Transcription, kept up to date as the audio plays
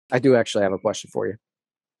I do actually have a question for you.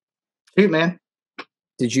 Shoot, man.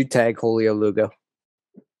 Did you tag Julio Lugo?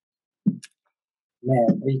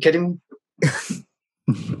 Man, are you kidding me?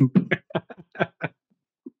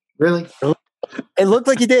 Really? It looked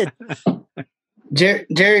like you did. Jerry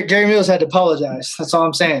Mills had to apologize. That's all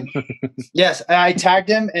I'm saying. Yes, I tagged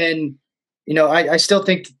him, and I still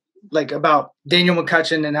think like about Daniel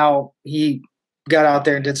McCutcheon and how he got out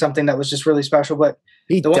there and did something that was just really special. But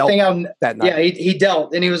he the one thing that night. Yeah, he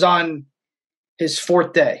dealt, and he was on his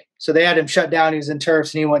 4th day, so they had him shut down. He was in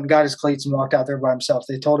turfs, and he went and got his cleats and walked out there by himself.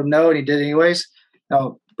 They told him no, and he did it anyways.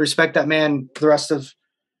 I'll respect that man for the rest of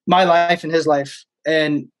my life and his life.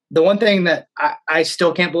 And the one thing that I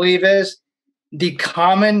still can't believe is the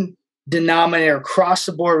common denominator across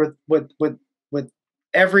the board with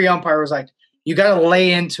every umpire was like, you got to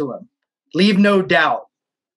lay into him, leave no doubt.